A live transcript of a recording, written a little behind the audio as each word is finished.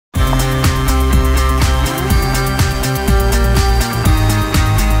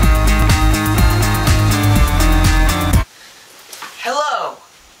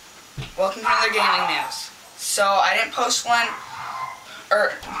So I didn't post one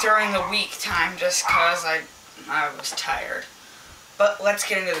during the week time just because I was tired. But let's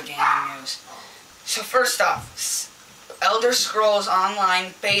get into the gaming news. So first off, Elder Scrolls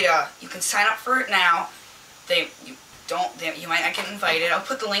Online Beta. You can sign up for it now. You might not get invited. I'll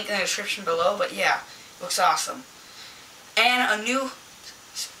put the link in the description below, but yeah, it looks awesome. And a new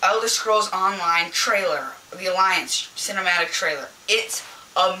Elder Scrolls Online trailer, the Alliance cinematic trailer. It's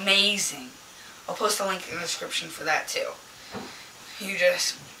amazing. I'll post a link in the description for that too. You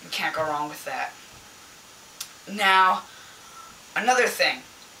can't go wrong with that. Now, another thing.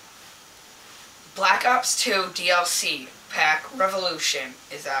 Black Ops 2 DLC pack Revolution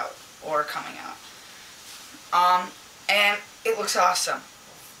is out, or coming out. And it looks awesome.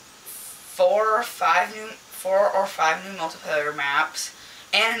 4 or 5 new multiplayer maps,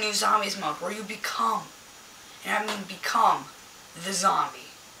 and a new zombies mode where you become, and I mean become, the zombie.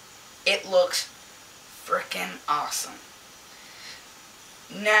 It looks frickin' awesome.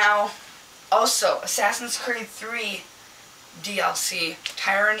 Now, also, Assassin's Creed 3 DLC,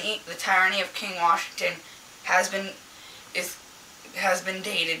 the Tyranny of King Washington, has been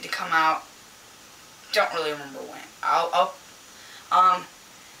dated to come out. Don't really remember when.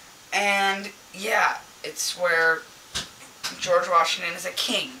 And yeah, it's where George Washington is a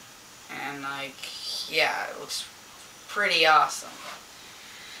king, and yeah, it looks pretty awesome.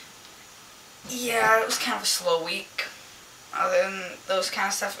 Yeah, it was kind of a slow week. Other than those kind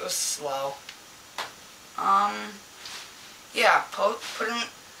of stuff, it was slow. Yeah,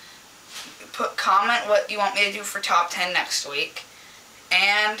 comment what you want me to do for top 10 next week,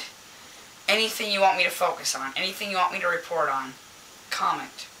 and anything you want me to focus on, anything you want me to report on,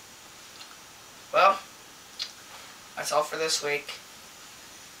 comment. Well, that's all for this week.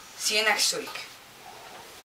 See you next week.